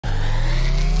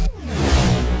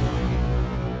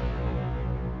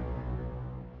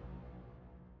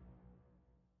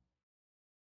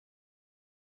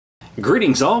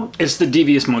Greetings all, it's the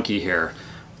Devious Monkey here.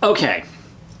 Okay,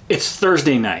 it's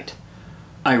Thursday night.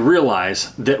 I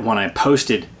realize that when I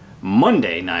posted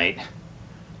Monday night,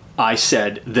 I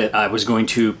said that I was going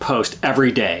to post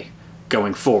every day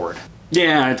going forward.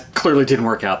 Yeah, it clearly didn't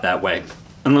work out that way.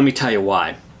 And let me tell you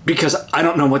why. Because I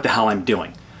don't know what the hell I'm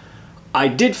doing. I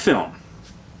did film,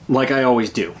 like I always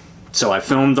do. So I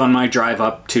filmed on my drive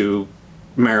up to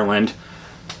Maryland.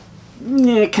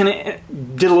 Yeah, kind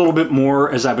of did a little bit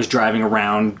more as I was driving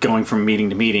around, going from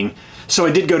meeting to meeting. So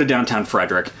I did go to downtown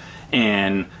Frederick,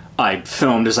 and I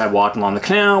filmed as I walked along the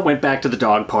canal, went back to the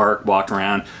dog park, walked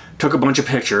around, took a bunch of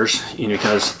pictures, you know,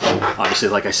 because obviously,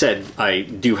 like I said, I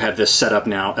do have this set up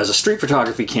now as a street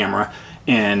photography camera,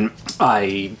 and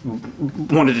I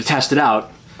wanted to test it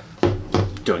out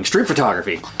doing street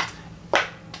photography.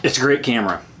 It's a great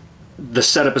camera. The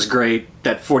setup is great.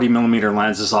 That 40mm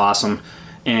lens is awesome.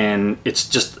 And it's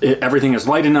just, everything is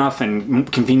light enough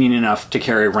and convenient enough to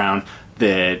carry around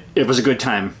that it was a good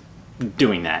time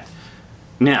doing that.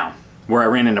 Now, where I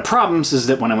ran into problems is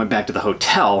that when I went back to the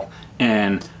hotel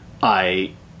and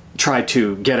I tried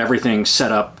to get everything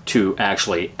set up to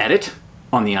actually edit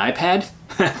on the iPad,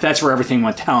 that's where everything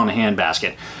went down in a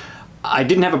handbasket. I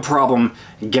didn't have a problem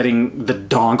getting the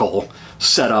dongle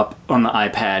set up on the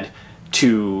iPad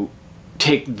to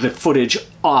take the footage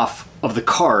off of the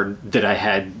card that I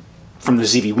had from the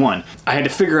ZV-1. I had to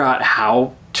figure out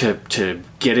how to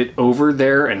get it over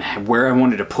there and where I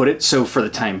wanted to put it. So for the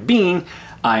time being,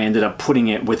 I ended up putting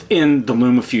it within the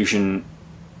Lumaconfusion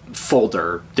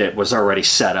folder that was already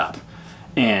set up.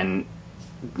 And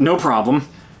no problem.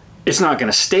 It's not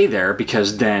going to stay there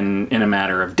because then in a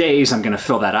matter of days, I'm going to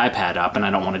fill that iPad up, and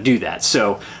I don't want to do that.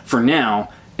 So for now,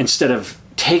 instead of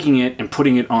taking it and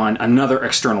putting it on another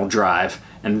external drive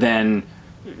and then,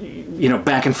 you know,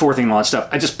 back and forthing and all that stuff,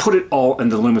 I just put it all in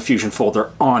the Lumaconfusion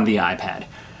folder on the iPad.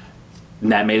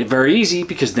 And that made it very easy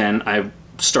because then I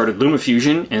started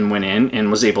Lumaconfusion and went in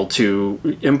and was able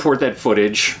to import that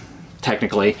footage,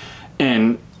 technically,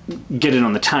 and get it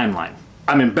on the timeline.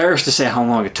 I'm embarrassed to say how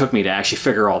long it took me to actually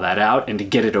figure all that out and to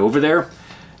get it over there.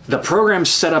 The program's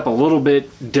set up a little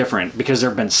bit different because there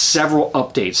have been several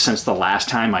updates since the last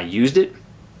time I used it,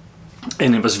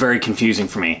 and it was very confusing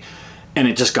for me, and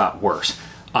it just got worse.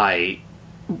 I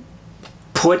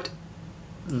put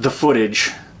the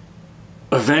footage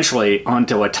eventually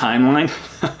onto a timeline,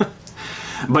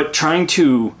 but trying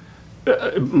to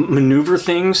maneuver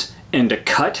things and to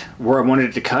cut where I wanted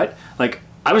it to cut, like,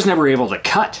 I was never able to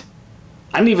cut.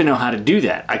 I didn't even know how to do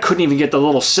that. I couldn't even get the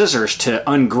little scissors to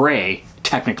ungray,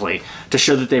 technically, to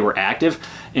show that they were active,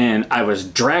 and I was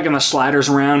dragging the sliders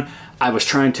around. I was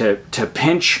trying to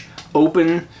pinch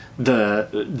open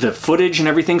the footage and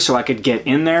everything so I could get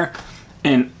in there.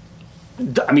 And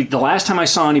I mean, the last time I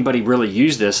saw anybody really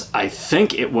use this, I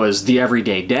think it was the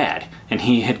Everyday Dad, and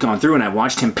he had gone through and I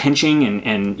watched him pinching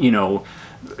and you know,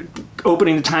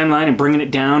 opening the timeline and bringing it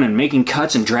down and making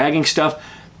cuts and dragging stuff.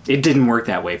 It didn't work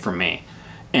that way for me.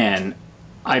 And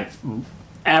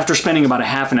after spending about a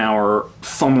half an hour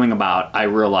fumbling about, I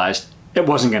realized it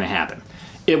wasn't going to happen.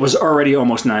 It was already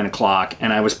almost 9 o'clock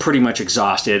and I was pretty much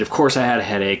exhausted. Of course I had a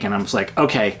headache, and I was like,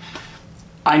 okay,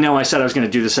 I know I said I was going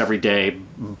to do this every day,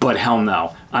 but hell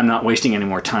no, I'm not wasting any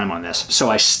more time on this. So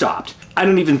I stopped. I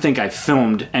don't even think I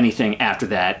filmed anything after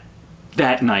that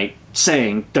night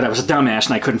saying that I was a dumbass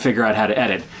and I couldn't figure out how to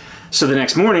edit. So the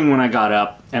next morning when I got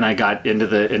up and I got into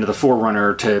the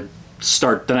Forerunner to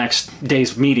start the next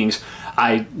day's meetings,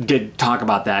 I did talk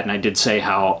about that, and I did say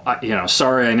how, you know,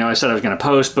 sorry, I know I said I was going to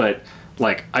post, but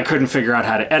like, I couldn't figure out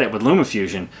how to edit with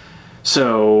Lumaconfusion.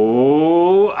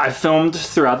 So I filmed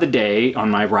throughout the day on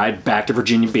my ride back to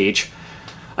Virginia Beach.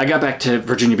 I got back to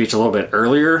Virginia Beach a little bit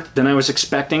earlier than I was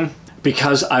expecting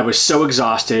because I was so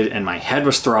exhausted and my head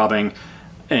was throbbing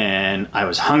and I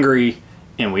was hungry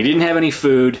and we didn't have any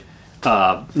food.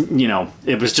 You know,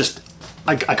 it was just,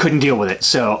 I couldn't deal with it.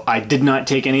 So I did not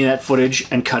take any of that footage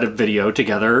and cut a video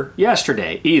together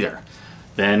yesterday either.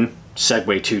 Then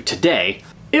segue to today.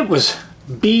 It was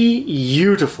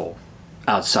beautiful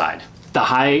outside. The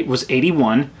high was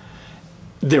 81.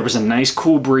 There was a nice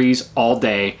cool breeze all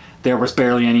day. There was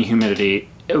barely any humidity.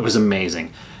 It was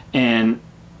amazing. And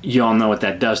you all know what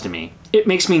that does to me. It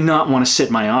makes me not want to sit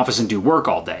in my office and do work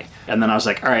all day. And then I was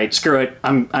like, all right, screw it.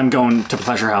 I'm going to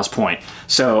Pleasure House Point.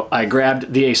 So I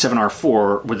grabbed the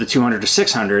A7R4 with the 200 to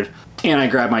 600, and I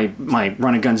grabbed my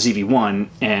run and gun ZV-1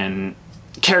 and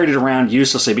carried it around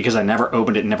uselessly because I never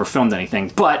opened it and never filmed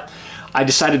anything. But I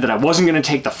decided that I wasn't going to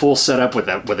take the full setup with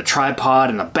a tripod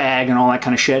and the bag and all that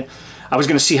kind of shit. I was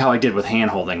going to see how I did with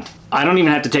hand holding. I don't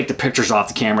even have to take the pictures off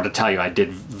the camera to tell you I did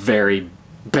very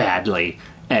badly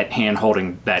at hand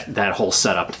holding that whole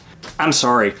setup. I'm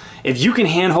sorry, if you can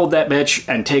hand hold that bitch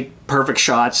and take perfect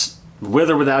shots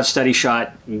with or without steady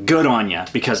shot, good on you,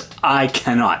 because I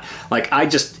cannot. Like,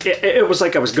 it was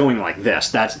like I was going like this.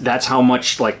 That's how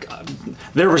much, like,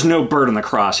 there was no bird in the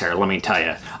crosshair, let me tell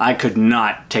you. I could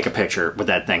not take a picture with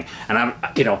that thing. And I'm,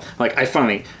 you know, like, I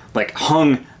finally, like,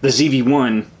 hung the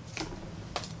ZV-1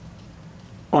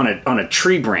 on a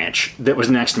tree branch that was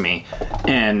next to me,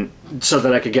 and so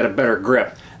that I could get a better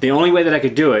grip. The only way that I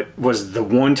could do it was the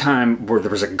one time where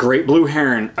there was a great blue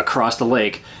heron across the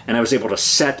lake, and I was able to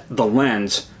set the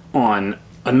lens on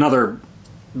another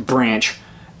branch,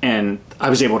 and I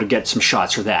was able to get some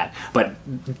shots for that. But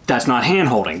that's not hand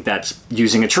holding, that's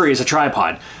using a tree as a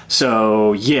tripod.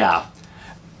 So yeah,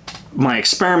 my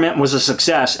experiment was a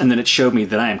success, and then it showed me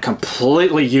that I am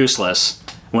completely useless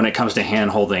when it comes to hand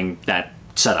holding that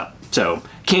setup. So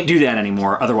can't do that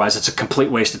anymore, otherwise it's a complete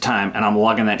waste of time and I'm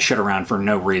lugging that shit around for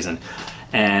no reason.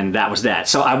 And that was that.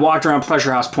 So I walked around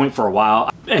Pleasure House Point for a while,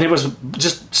 and it was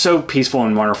just so peaceful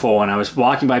and wonderful, and I was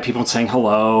walking by people and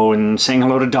saying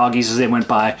hello to doggies as they went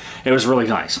by. It was really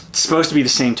nice. It's supposed to be the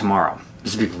same tomorrow.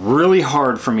 It's going to be really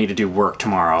hard for me to do work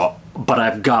tomorrow, but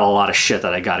I've got a lot of shit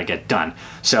that I got to get done.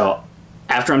 So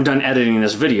after I'm done editing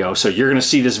this video, so you're going to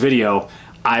see this video,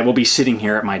 I will be sitting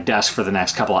here at my desk for the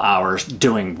next couple of hours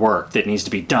doing work that needs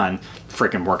to be done.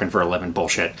 Freaking working for a living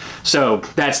bullshit. So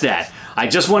that's that. I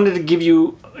just wanted to give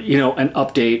you, an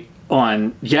update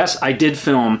on, yes, I did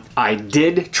film. I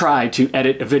did try to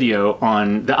edit a video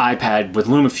on the iPad with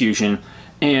Lumaconfusion,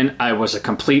 and I was a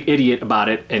complete idiot about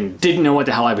it and didn't know what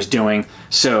the hell I was doing,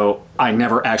 so I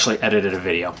never actually edited a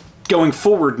video. Going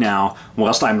forward now,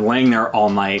 whilst I'm laying there all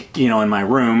night, in my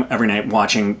room every night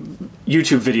watching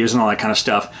YouTube videos and all that kind of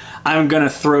stuff, I'm gonna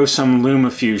throw some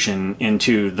Lumaconfusion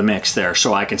into the mix there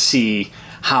so I can see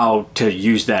how to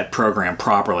use that program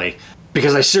properly.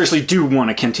 Because I seriously do want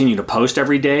to continue to post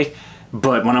every day,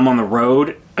 but when I'm on the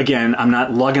road, again, I'm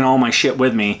not lugging all my shit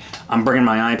with me, I'm bringing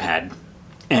my iPad.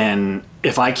 And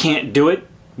if I can't do it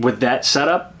with that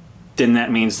setup, then that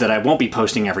means that I won't be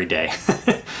posting every day.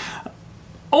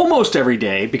 Almost every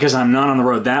day, because I'm not on the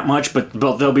road that much, but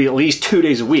there'll be at least 2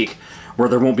 days a week where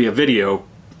there won't be a video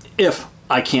if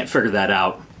I can't figure that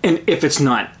out, and if it's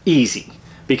not easy.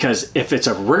 Because if it's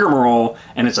a rigmarole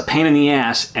and it's a pain in the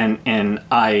ass and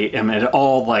I am at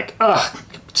all like, ugh,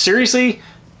 seriously?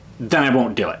 Then I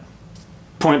won't do it.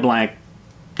 Point blank,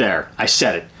 there, I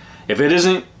said it. If it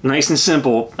isn't nice and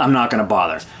simple, I'm not gonna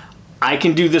bother. I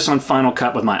can do this on Final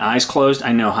Cut with my eyes closed.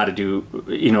 I know how to do,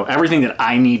 everything that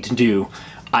I need to do,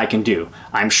 I can do.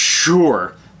 I'm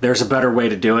sure there's a better way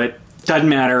to do it. Doesn't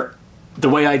matter. The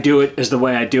way I do it is the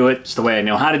way I do it. It's the way I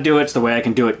know how to do it. It's the way I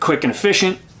can do it quick and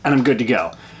efficient, and I'm good to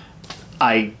go.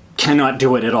 I cannot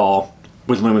do it at all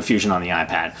with Lumaconfusion on the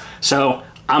iPad. So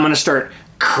I'm gonna start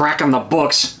cracking the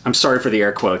books. I'm sorry for the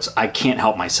air quotes. I can't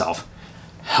help myself.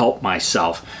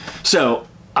 So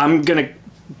I'm gonna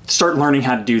start learning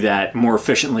how to do that more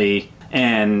efficiently,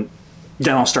 and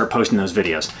then I'll start posting those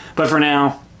videos. But for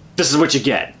now, this is what you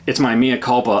get. It's my mea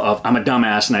culpa of I'm a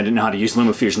dumbass and I didn't know how to use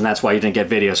Lumaconfusion. That's why you didn't get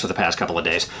videos for the past couple of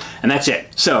days. And that's it.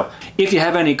 So if you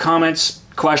have any comments,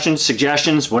 questions,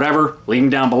 suggestions, whatever, leave them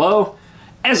down below.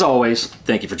 As always,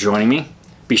 thank you for joining me.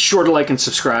 Be sure to like and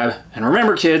subscribe. And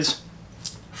remember, kids,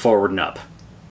 forward and up.